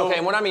this. Okay,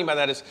 and what I mean by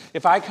that is,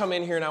 if I come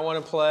in here and I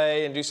want to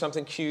play and do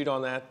something cute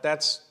on that,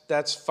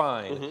 that's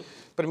fine.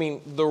 But I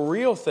mean, the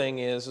real thing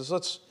is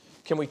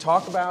can we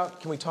talk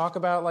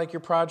about like your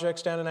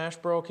projects down in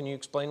Asheboro? Can you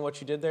explain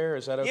what you did there?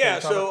 Is that okay? Yeah.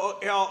 So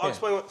I'll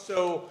explain.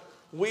 So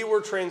we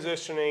were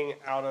transitioning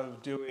out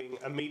of doing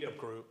a meetup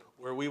group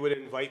where we would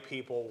invite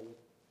people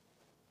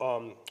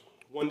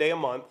one day a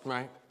month.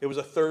 Right. It was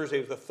a Thursday.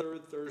 It was the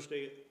third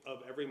Thursday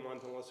of every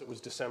month, unless it was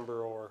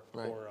December or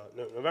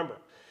November.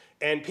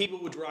 And people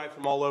would drive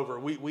from all over.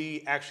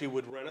 We actually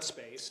would rent a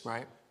space.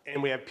 Right.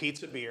 And we have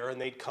pizza, beer, and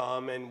they'd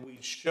come and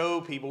we'd show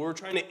people. We were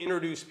trying to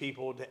introduce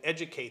people, to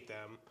educate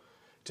them,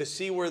 to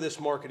see where this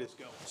market is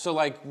going. So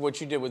like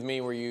what you did with me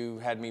where you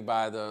had me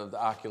buy the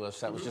Oculus,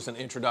 that was just an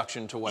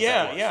introduction to what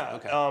that was. Yeah.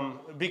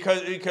 Okay.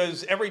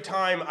 Because every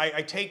time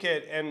I take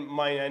it, and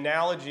my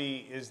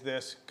analogy is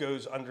this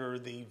goes under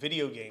the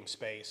video game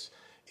space,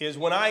 is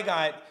when I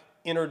got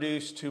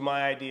introduced to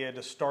my idea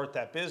to start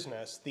that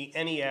business, the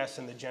NES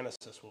and the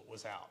Genesis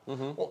was out.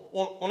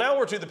 Well, now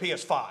we're to the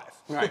PS5,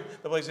 right.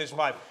 The PlayStation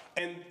 5,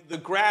 and the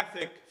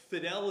graphic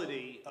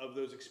fidelity of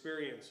those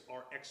experiences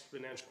are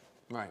exponential.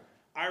 Right.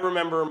 I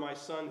remember my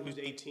son, who's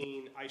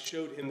 18, I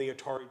showed him the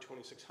Atari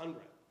 2600,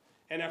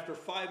 and after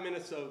 5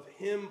 minutes of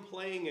him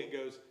playing it,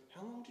 goes,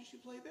 "How long did you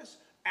play this?"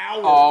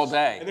 Hours. All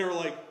day. And they were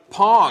like,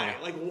 Pong. Why?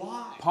 Like,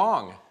 why?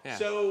 Pong. Yeah.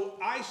 So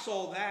I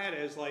saw that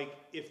as like,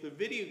 if the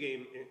video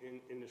game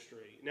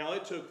industry, now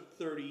it took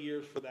 30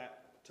 years for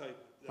that to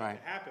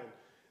happen.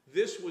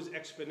 This was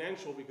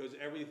exponential because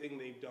everything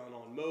they've done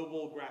on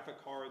mobile,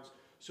 graphic cards.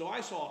 So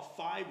I saw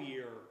a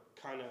 5-year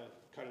kind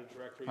of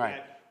directory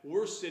that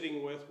we're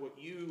sitting with what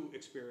you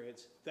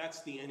experience.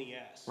 That's the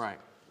NES. Right.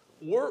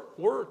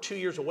 We're 2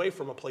 years away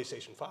from a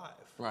PlayStation 5.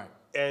 Right.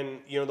 And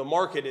the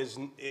market is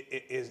going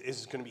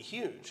to be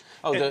huge.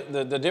 Oh,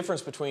 the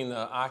difference between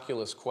the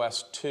Oculus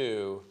Quest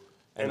 2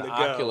 and the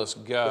Oculus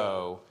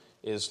Go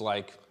is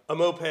like a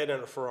moped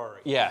and a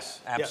Ferrari. Yes,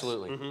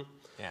 absolutely. Yes.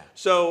 Yeah.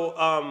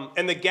 So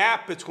and the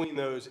gap between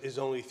those is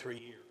only 3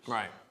 years.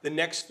 Right. The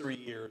next 3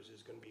 years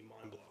is going to be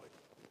mind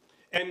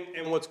blowing.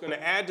 And what's going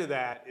to add to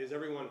that is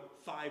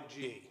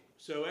 5G.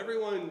 So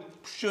everyone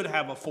should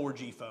have a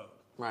 4G phone.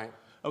 Right.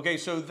 Okay,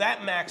 so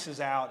that maxes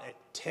out at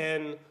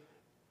 10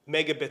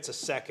 megabits a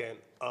second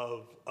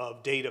of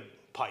data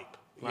pipe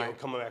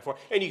coming back forth.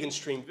 And you can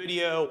stream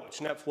video, watch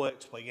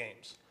Netflix, play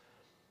games.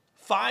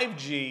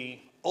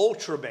 5G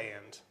ultra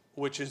band,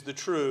 which is the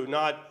true,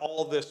 not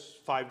all this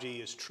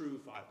 5G is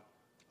true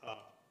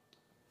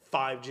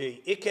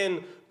 5G. It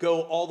can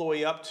go all the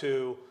way up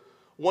to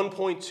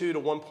 1.2 to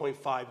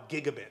 1.5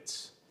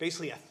 gigabits,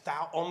 basically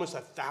almost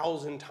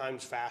 1,000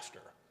 times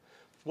faster.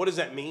 What does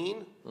that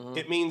mean?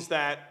 It means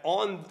that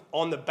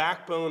on the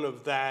backbone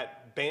of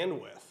that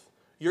bandwidth,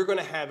 you're going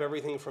to have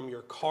everything from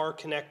your car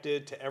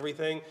connected to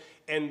everything,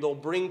 and they'll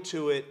bring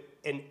to it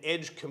an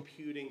edge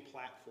computing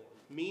platform,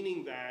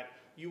 meaning that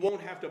you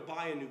won't have to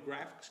buy a new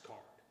graphics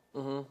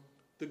card.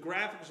 The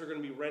graphics are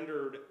going to be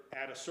rendered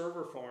at a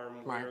server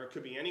farm where it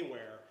could be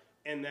anywhere,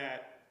 and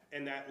that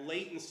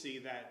latency,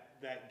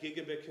 that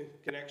gigabit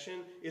connection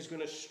is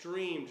going to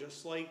stream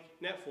just like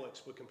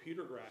Netflix with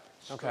computer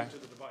graphics straight to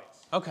the device.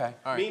 Okay,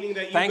 all right. Meaning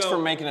that Thanks for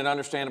making it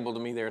understandable to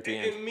me there at the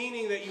end. And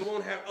meaning that you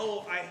won't have,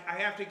 I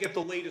have to get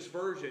the latest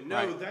version.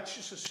 No, that's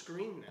just a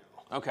screen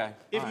now. Okay.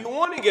 If you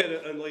want to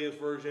get a latest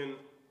version,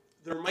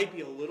 there might be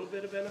a little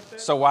bit of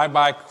benefit. So why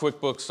buy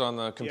QuickBooks on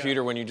the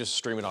computer when you just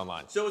stream it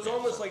online? So it's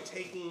almost like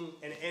taking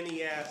an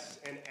NES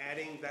and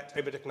adding that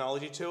type of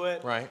technology to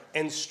it,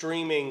 and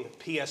streaming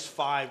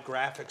PS5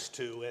 graphics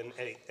to and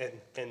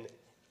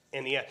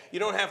NES. You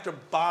don't have to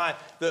buy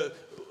the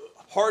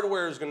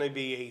hardware is going to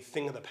be a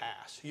thing of the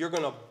past. You're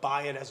going to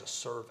buy it as a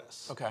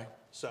service. Okay.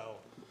 So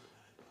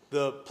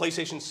the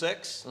PlayStation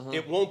 6,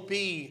 it won't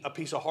be a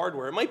piece of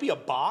hardware. It might be a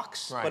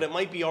box, but it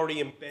might be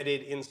already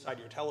embedded inside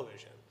your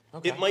television.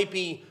 Okay. It might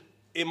be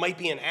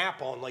an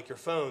app on like your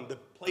phone. The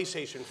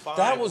PlayStation 5.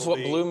 That was what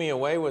blew me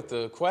away with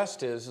the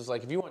Quest is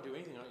like if you want to do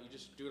anything on it, you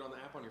just do it on the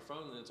app on your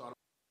phone and it's automatic.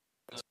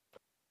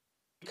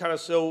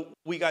 So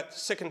we got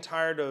sick and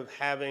tired of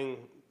having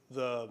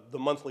the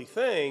monthly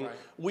thing.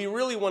 We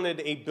really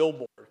wanted a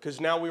billboard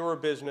because now we were a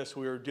business.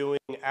 We were doing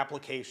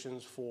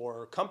applications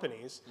for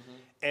companies,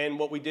 and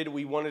what we did,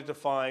 we wanted to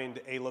find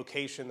a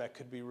location that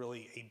could be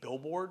really a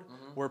billboard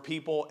where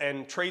people,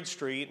 and Trade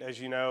Street, as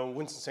you know,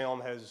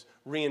 Winston-Salem has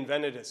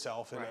reinvented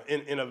itself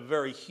in a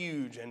very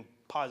huge and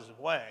positive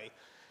way.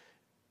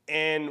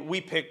 And we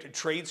picked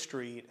Trade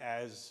Street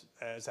as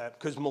that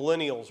because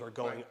millennials are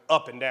going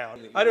up and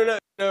down. I don't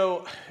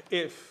know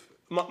if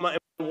my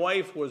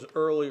wife was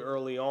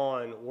early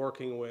on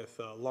working with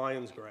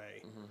Lions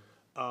Gray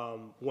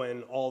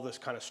when all this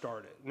kind of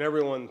started, and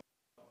everyone,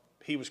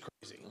 he was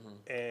crazy,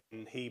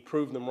 and he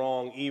proved them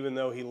wrong, even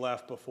though he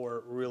left before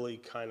it really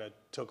kind of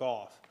took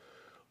off.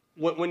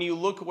 When you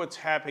look at what's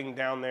happening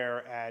down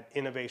there at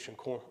Innovation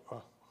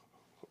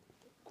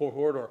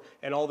Corridor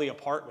and all the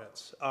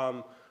apartments,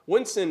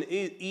 Winston,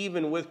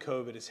 even with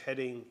COVID, is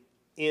heading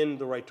in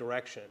the right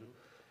direction.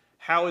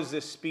 How is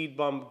this speed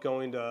bump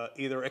going to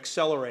either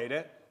accelerate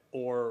it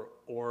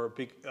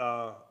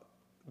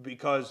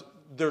because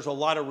there's a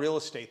lot of real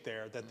estate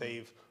there that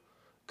they've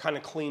kind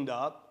of cleaned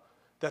up,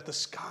 that the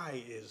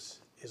sky is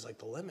like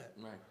the limit.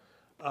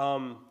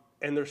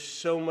 And there's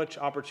so much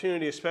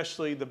opportunity,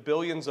 especially the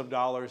billions of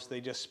dollars they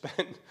just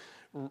spent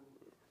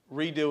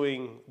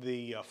redoing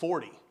the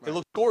 40. It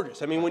looks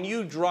gorgeous. I mean, when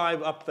you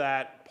drive up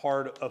that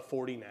part of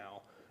 40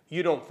 now,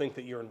 you don't think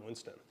that you're in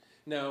Winston.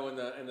 No, and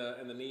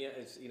the neon,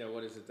 it's,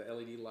 what is it, the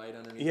LED light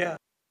underneath? Yeah.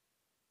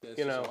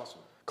 It's just awesome.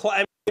 I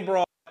mean, they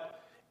brought,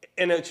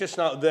 and it's just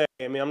not they.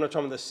 I mean, I'm not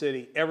talking about the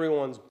city.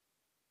 Everyone's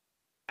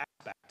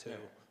back to,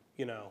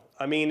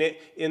 I mean,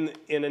 in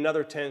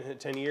another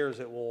 10 years,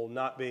 it will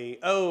not be,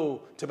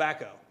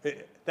 tobacco.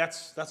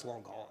 That's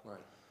long gone.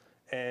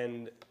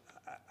 And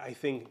I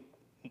think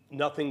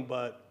nothing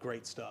but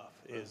great stuff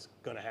is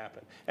going to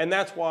happen. And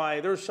that's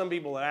why there's some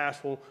people that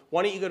ask, well,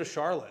 why don't you go to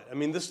Charlotte? I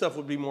mean, this stuff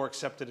would be more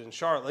accepted in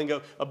Charlotte and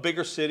go a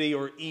bigger city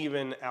or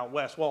even out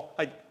west. Well,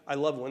 I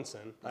love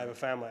Winston. I have a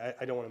family.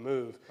 I don't want to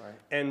move.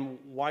 And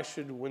why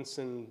should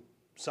Winston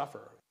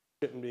suffer?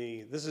 It shouldn't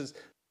be. This is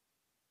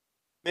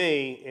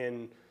me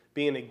in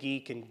being a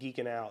geek and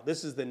geeking out.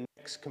 This is the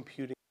next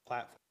computing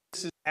platform.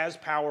 This is as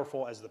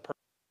powerful as the person,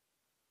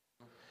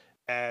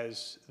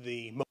 as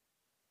the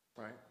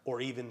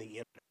or even the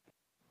internet.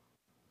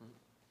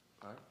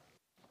 All right.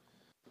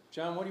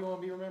 John, what do you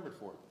want to be remembered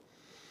for?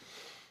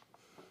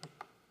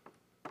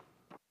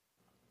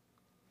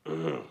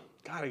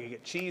 God, I could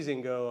get cheesy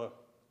and go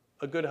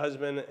a good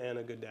husband and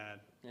a good dad.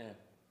 Yeah,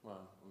 well,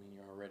 I mean,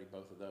 you're already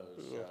both of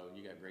those, so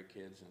you got great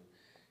kids, and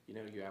you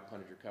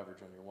outpunted your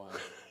coverage on your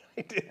wife.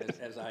 I did.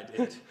 As I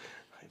did.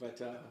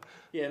 But,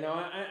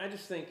 I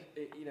just think,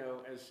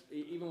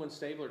 even when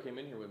Stabler came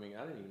in here with me,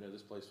 I didn't even know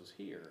this place was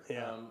here.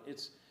 Yeah.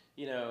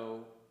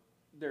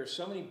 There's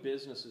so many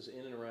businesses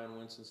in and around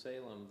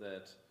Winston-Salem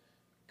that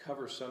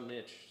cover some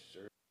niche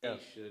or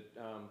niche that,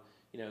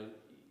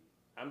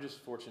 I'm just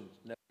fortunate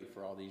to know you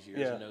for all these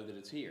years and know that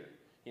it's here.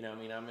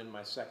 I'm in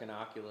my second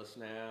Oculus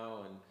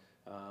now, and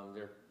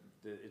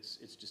it's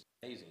just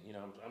amazing.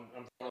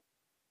 I'm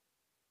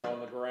on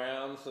the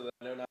ground so that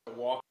I know not to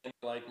walk into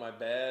like my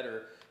bed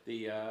or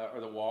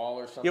the wall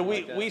or something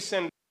like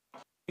that.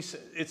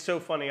 It's so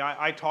funny.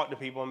 I talk to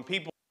people, and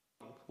people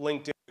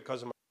LinkedIn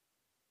because of my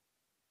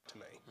to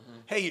me.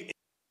 Hey,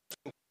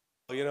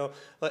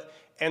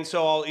 and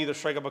so I'll either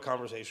strike up a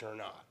conversation or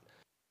not.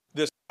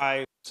 This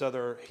guy,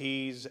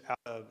 he's out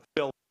of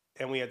Philly,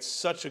 and we had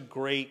such a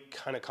great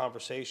kind of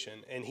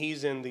conversation, and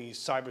he's in the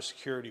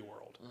cybersecurity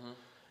world.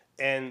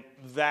 And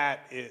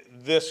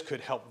this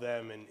could help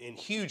them in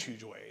huge,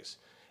 huge ways.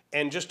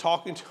 And just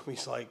talking to him,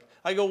 he's like,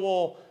 I go,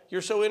 well,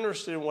 you're so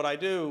interested in what I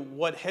do.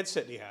 What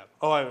headset do you have?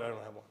 Oh, I don't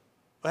have one.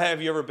 Well, have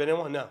you ever been in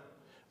one? No.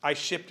 I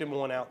shipped him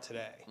one out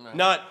today.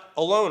 Not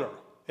a loaner.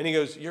 And he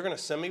goes, you're going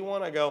to send me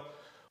one? I go,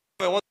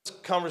 if I want this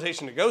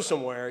conversation to go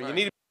somewhere, you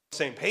need to be on the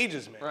same page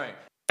as me.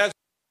 That's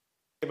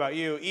what about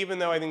you, even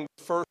though I think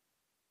the first,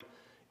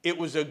 it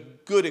was a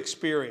good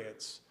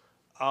experience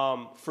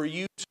for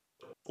you to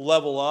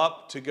level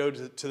up to go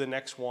to the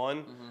next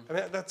one. I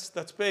mean,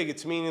 that's big.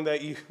 It's meaning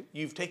that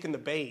you've taken the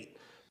bait.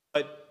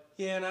 But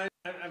yeah, and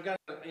I've got,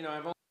 you know,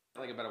 I've only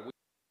got like about a week.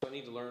 So I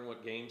need to learn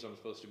what games I'm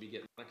supposed to be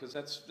getting, because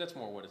that's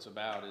more what it's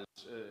about. Is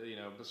you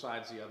know,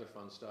 besides the other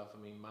fun stuff.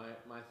 I mean,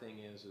 my thing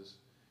is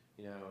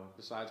you know,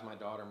 besides my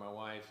daughter, my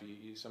wife,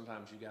 you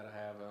sometimes you got to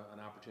have an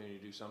opportunity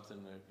to do something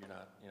that you're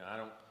not. You know, I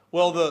don't.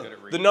 Well,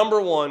 the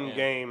number one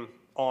game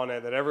on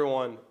it that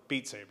everyone,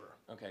 Beat Saber.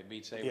 Okay,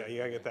 Beat Saber. Yeah, you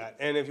gotta get that.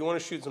 And if you want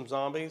to shoot some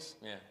zombies,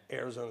 yeah,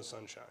 Arizona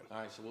Sunshine.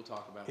 All right, so we'll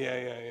talk about that. Yeah.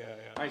 Yeah.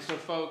 All right, so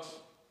folks,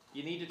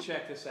 you need to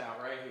check this out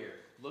right here.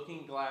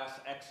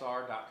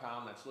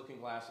 LookingGlassXR.com. That's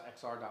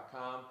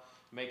LookingGlassXR.com.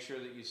 Make sure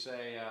that you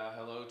say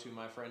hello to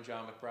my friend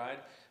John McBride.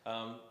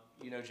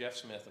 You know Jeff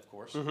Smith, of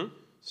course.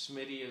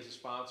 Smitty is a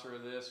sponsor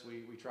of this.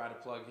 We try to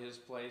plug his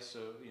place, so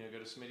you know, go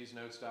to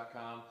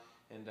smittysnotes.com,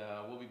 and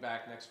we'll be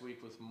back next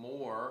week with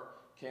more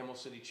Camel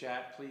City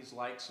Chat. Please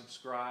like,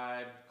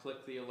 subscribe,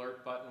 click the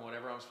alert button,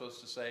 whatever I'm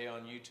supposed to say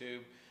on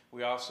YouTube.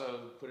 We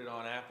also put it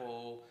on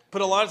Apple.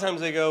 But a lot of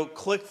times they go,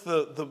 click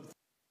the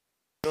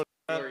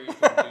Or you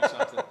can do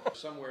something.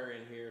 Somewhere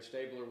in here,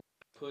 Stabler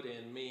put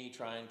in me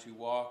trying to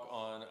walk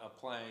on a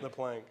plank. The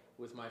plank.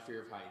 With my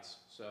fear of heights.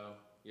 So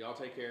y'all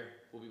take care.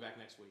 We'll be back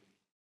next week.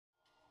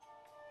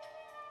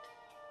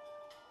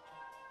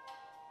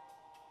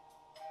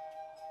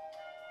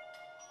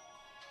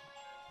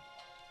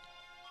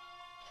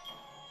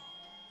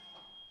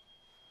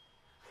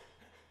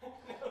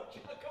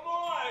 Come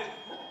on!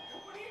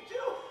 What are you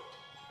doing?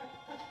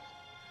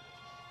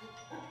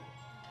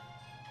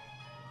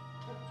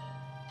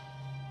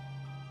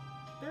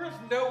 There is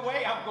no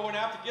way I'm going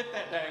out to get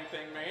that dang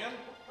thing, man.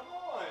 Come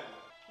on!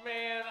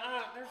 Man,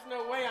 there's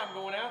no way I'm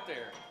going out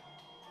there.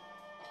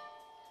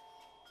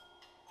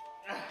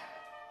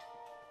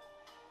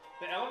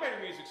 The elevator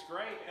music's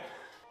great.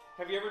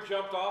 Have you ever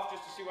jumped off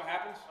just to see what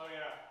happens? Oh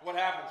yeah. What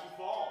happens? You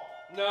fall.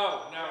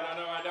 No,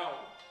 I don't.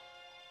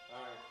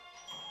 All right.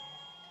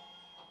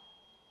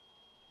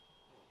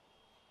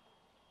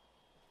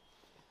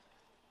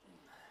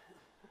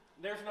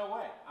 There's no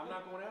way. I'm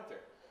not going out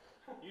there.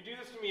 You do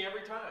this to me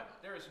every time.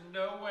 There is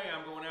no way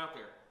I'm going out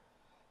there.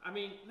 I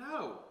mean,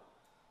 no.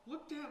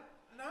 Look down.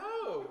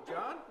 No,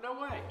 John. No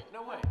way.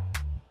 No way.